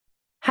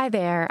Hi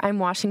there, I'm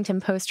Washington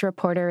Post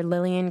reporter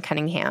Lillian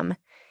Cunningham.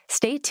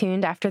 Stay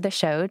tuned after the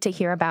show to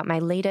hear about my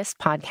latest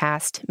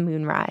podcast,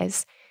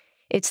 Moonrise.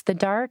 It's the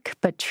dark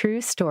but true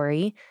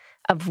story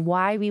of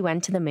why we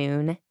went to the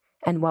moon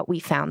and what we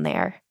found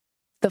there.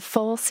 The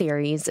full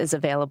series is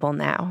available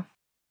now.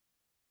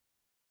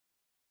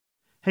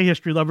 Hey,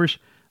 history lovers.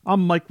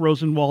 I'm Mike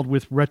Rosenwald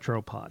with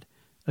Retropod,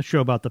 a show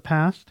about the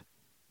past,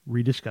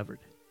 rediscovered.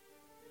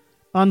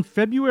 On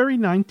February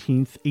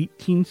 19th,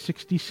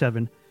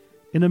 1867,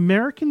 an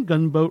American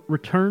gunboat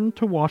returned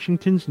to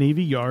Washington's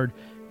Navy Yard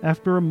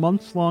after a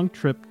months-long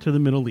trip to the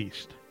Middle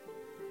East.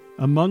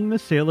 Among the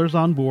sailors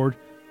on board,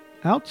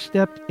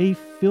 outstepped a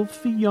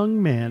filthy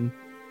young man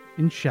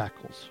in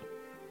shackles.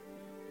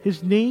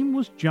 His name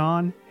was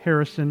John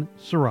Harrison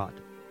Surratt.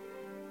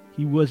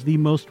 He was the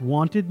most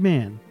wanted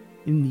man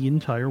in the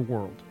entire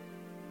world.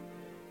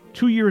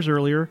 2 years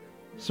earlier,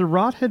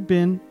 Surratt had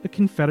been a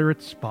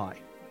Confederate spy.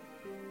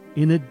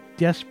 In a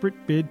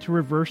desperate bid to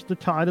reverse the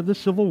tide of the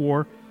Civil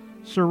War,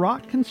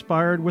 Surratt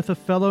conspired with a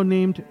fellow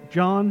named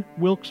John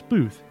Wilkes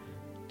Booth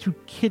to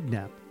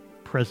kidnap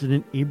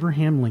President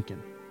Abraham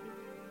Lincoln.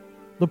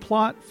 The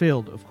plot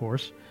failed, of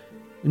course.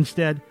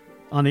 Instead,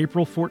 on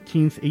April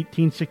 14,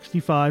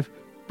 1865,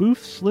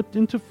 Booth slipped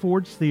into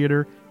Ford's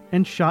Theater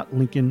and shot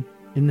Lincoln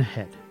in the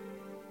head.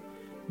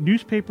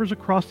 Newspapers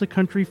across the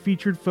country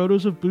featured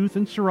photos of Booth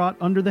and Surratt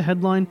under the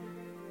headline,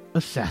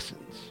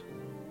 "Assassins."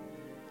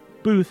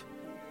 Booth,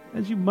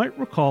 as you might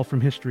recall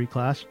from history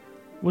class,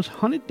 was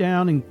hunted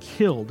down and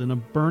killed in a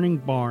burning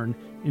barn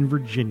in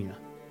Virginia.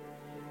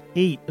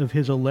 8 of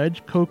his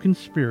alleged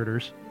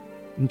co-conspirators,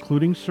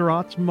 including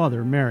Surratt's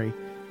mother, Mary,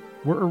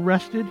 were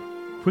arrested,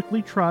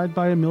 quickly tried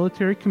by a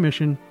military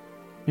commission,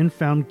 and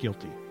found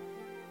guilty.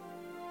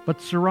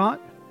 But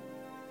Surratt,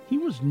 he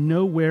was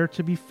nowhere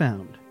to be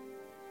found,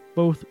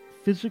 both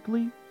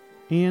physically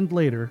and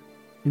later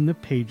in the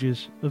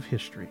pages of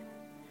history.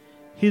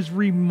 His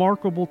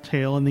remarkable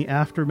tale in the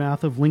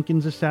aftermath of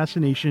Lincoln's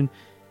assassination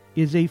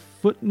is a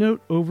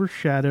footnote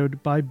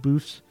overshadowed by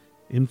Booth's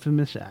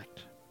infamous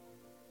act.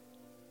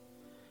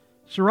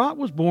 Surratt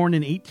was born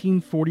in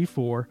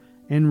 1844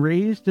 and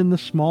raised in the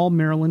small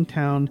Maryland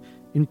town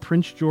in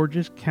Prince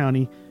George's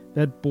County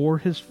that bore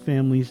his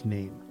family's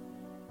name,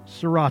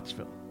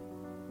 Surrattsville,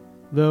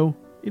 though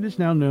it is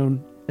now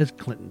known as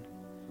Clinton.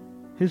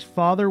 His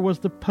father was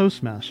the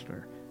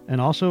postmaster and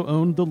also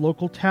owned the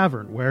local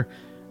tavern where,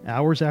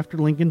 hours after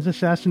Lincoln's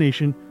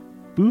assassination,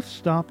 Booth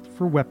stopped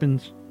for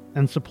weapons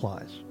and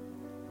supplies.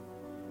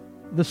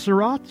 The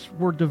Surratts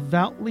were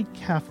devoutly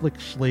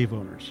Catholic slave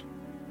owners.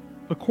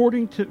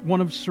 According to one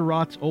of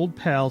Surratt's old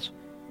pals,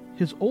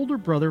 his older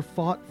brother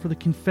fought for the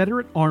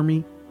Confederate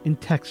Army in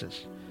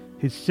Texas.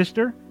 His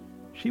sister,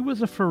 she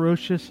was a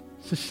ferocious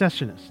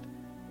secessionist,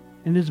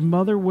 and his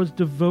mother was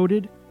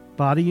devoted,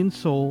 body and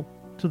soul,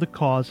 to the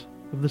cause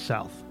of the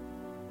South.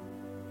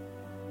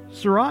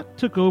 Surratt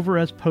took over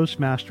as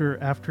postmaster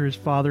after his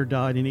father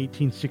died in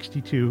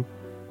 1862,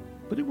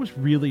 but it was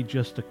really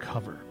just a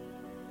cover.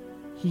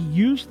 He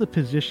used the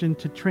position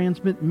to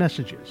transmit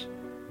messages,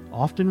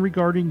 often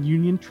regarding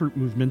Union troop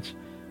movements,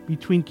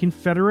 between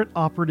Confederate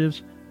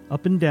operatives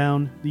up and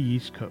down the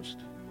East Coast.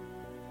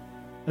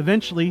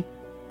 Eventually,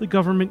 the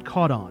government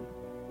caught on,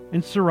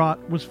 and Surratt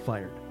was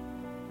fired.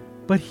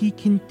 But he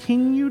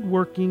continued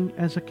working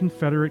as a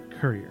Confederate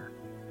courier,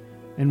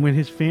 and when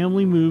his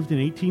family moved in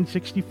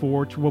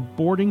 1864 to a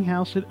boarding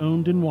house it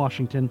owned in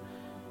Washington,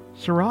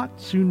 Surratt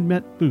soon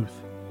met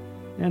Booth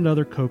and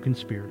other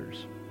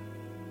co-conspirators.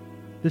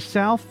 The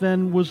South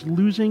then was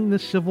losing the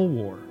Civil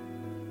War,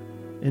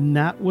 and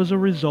that was a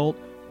result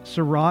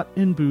Surratt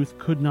and Booth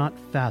could not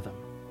fathom.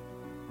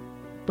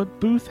 But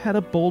Booth had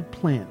a bold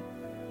plan.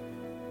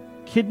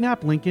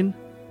 Kidnap Lincoln,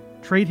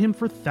 trade him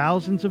for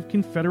thousands of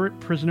Confederate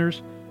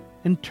prisoners,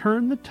 and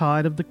turn the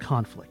tide of the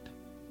conflict.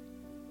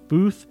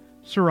 Booth,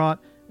 Surratt,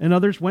 and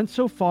others went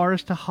so far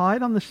as to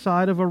hide on the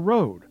side of a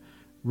road,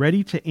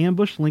 ready to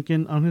ambush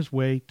Lincoln on his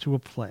way to a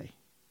play.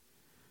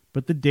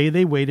 But the day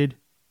they waited,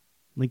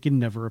 Lincoln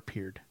never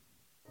appeared.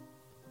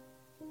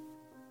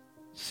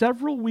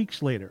 Several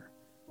weeks later,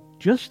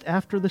 just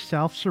after the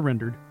South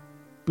surrendered,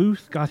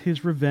 Booth got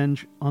his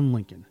revenge on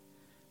Lincoln,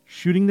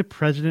 shooting the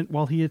president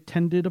while he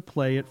attended a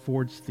play at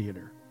Ford's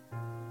Theater.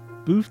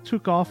 Booth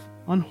took off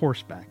on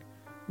horseback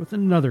with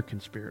another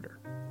conspirator.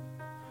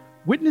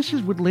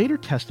 Witnesses would later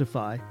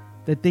testify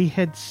that they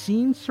had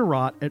seen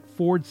Surratt at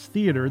Ford's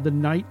Theater the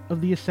night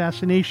of the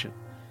assassination,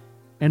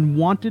 and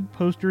wanted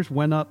posters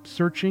went up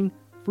searching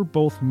for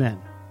both men.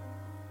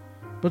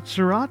 But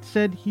Surratt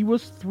said he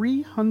was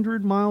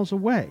 300 miles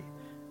away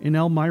in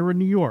Elmira,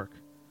 New York,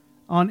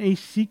 on a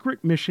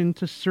secret mission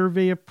to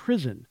survey a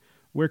prison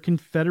where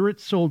Confederate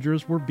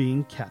soldiers were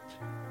being kept.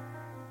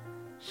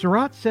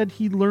 Surratt said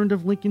he learned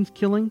of Lincoln's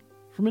killing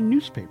from a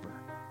newspaper.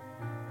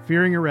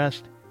 Fearing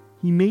arrest,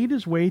 he made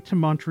his way to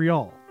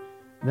Montreal,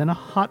 then a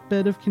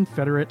hotbed of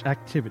Confederate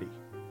activity.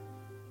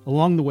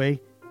 Along the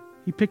way,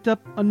 he picked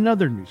up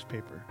another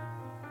newspaper.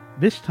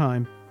 This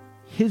time,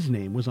 his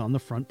name was on the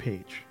front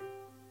page.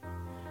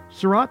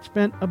 Surratt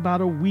spent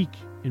about a week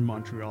in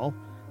Montreal,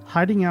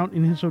 hiding out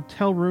in his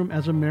hotel room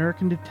as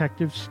American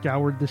detectives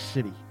scoured the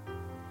city.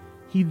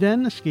 He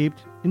then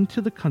escaped into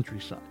the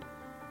countryside,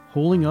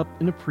 holing up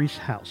in a priest's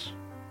house.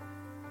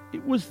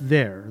 It was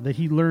there that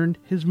he learned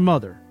his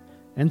mother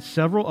and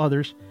several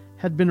others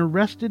had been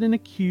arrested and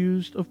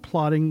accused of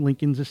plotting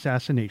Lincoln's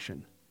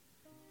assassination.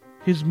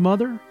 His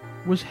mother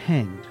was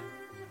hanged.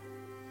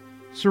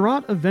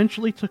 Surratt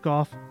eventually took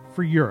off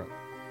for Europe,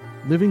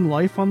 living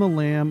life on the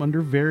lam under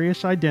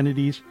various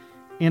identities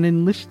and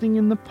enlisting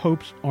in the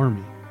Pope's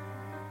army.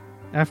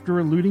 After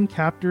eluding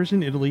captors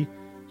in Italy,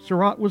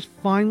 Surratt was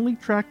finally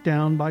tracked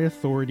down by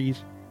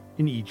authorities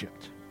in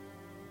Egypt.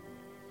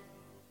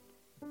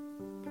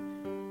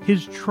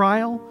 His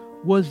trial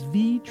was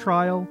the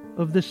trial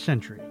of the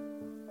century.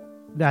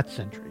 That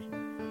century.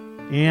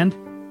 And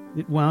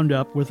it wound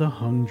up with a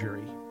hung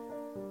jury.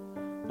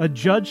 A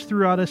judge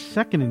threw out a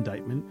second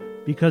indictment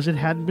because it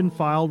hadn't been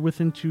filed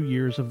within 2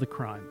 years of the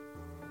crime.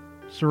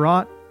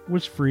 Surratt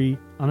was free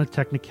on a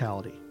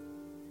technicality.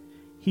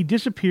 He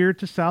disappeared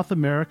to South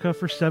America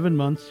for 7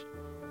 months,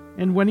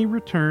 and when he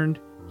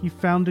returned, he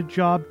found a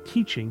job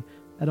teaching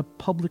at a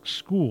public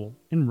school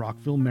in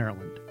Rockville,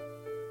 Maryland.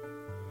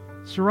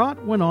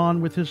 Surratt went on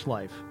with his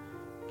life,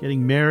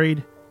 getting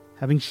married,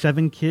 having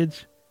 7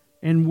 kids,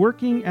 and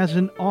working as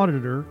an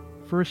auditor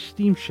for a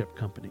steamship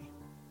company.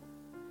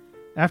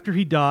 After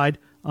he died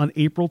on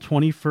April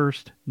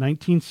 21st,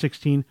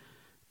 1916,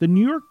 the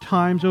New York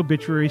Times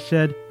obituary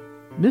said,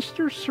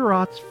 "Mr.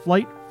 Surratt's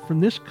flight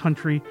from this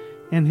country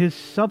and his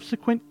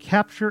subsequent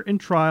capture and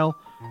trial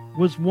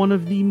was one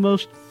of the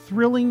most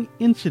thrilling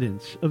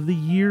incidents of the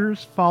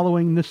years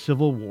following the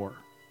Civil War."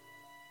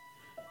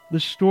 The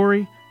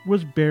story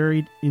was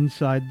buried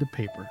inside the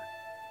paper,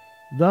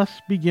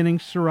 thus beginning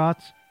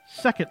Surratt's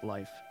second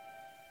life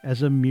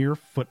as a mere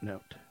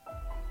footnote.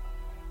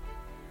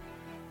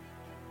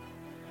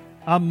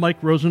 I'm Mike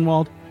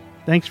Rosenwald.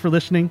 Thanks for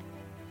listening.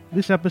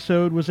 This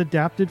episode was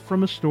adapted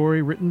from a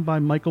story written by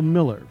Michael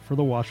Miller for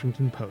The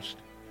Washington Post.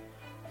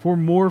 For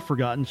more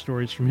forgotten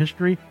stories from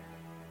history,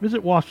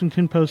 visit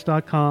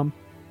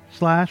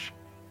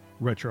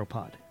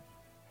WashingtonPost.com/retropod.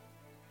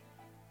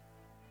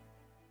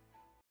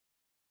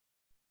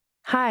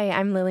 Hi,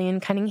 I'm Lillian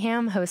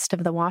Cunningham, host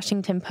of the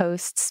Washington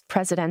Post's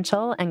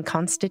presidential and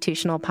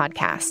constitutional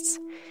podcasts.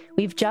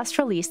 We've just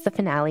released the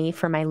finale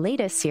for my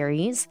latest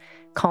series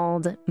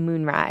called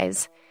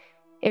Moonrise.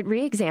 It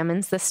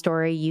re-examines the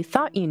story you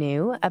thought you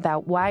knew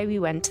about why we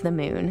went to the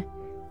moon.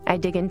 I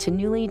dig into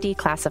newly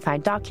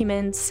declassified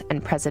documents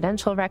and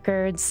presidential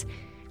records,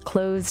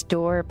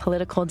 closed-door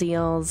political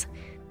deals,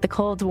 the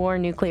Cold War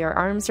nuclear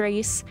arms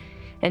race,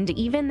 and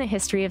even the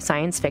history of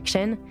science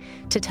fiction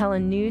to tell a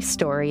new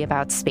story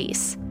about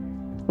space.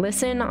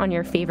 Listen on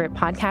your favorite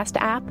podcast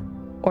app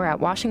or at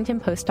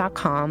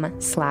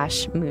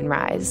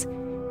WashingtonPost.com/moonrise.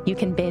 You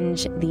can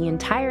binge the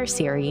entire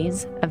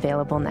series,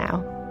 available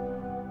now.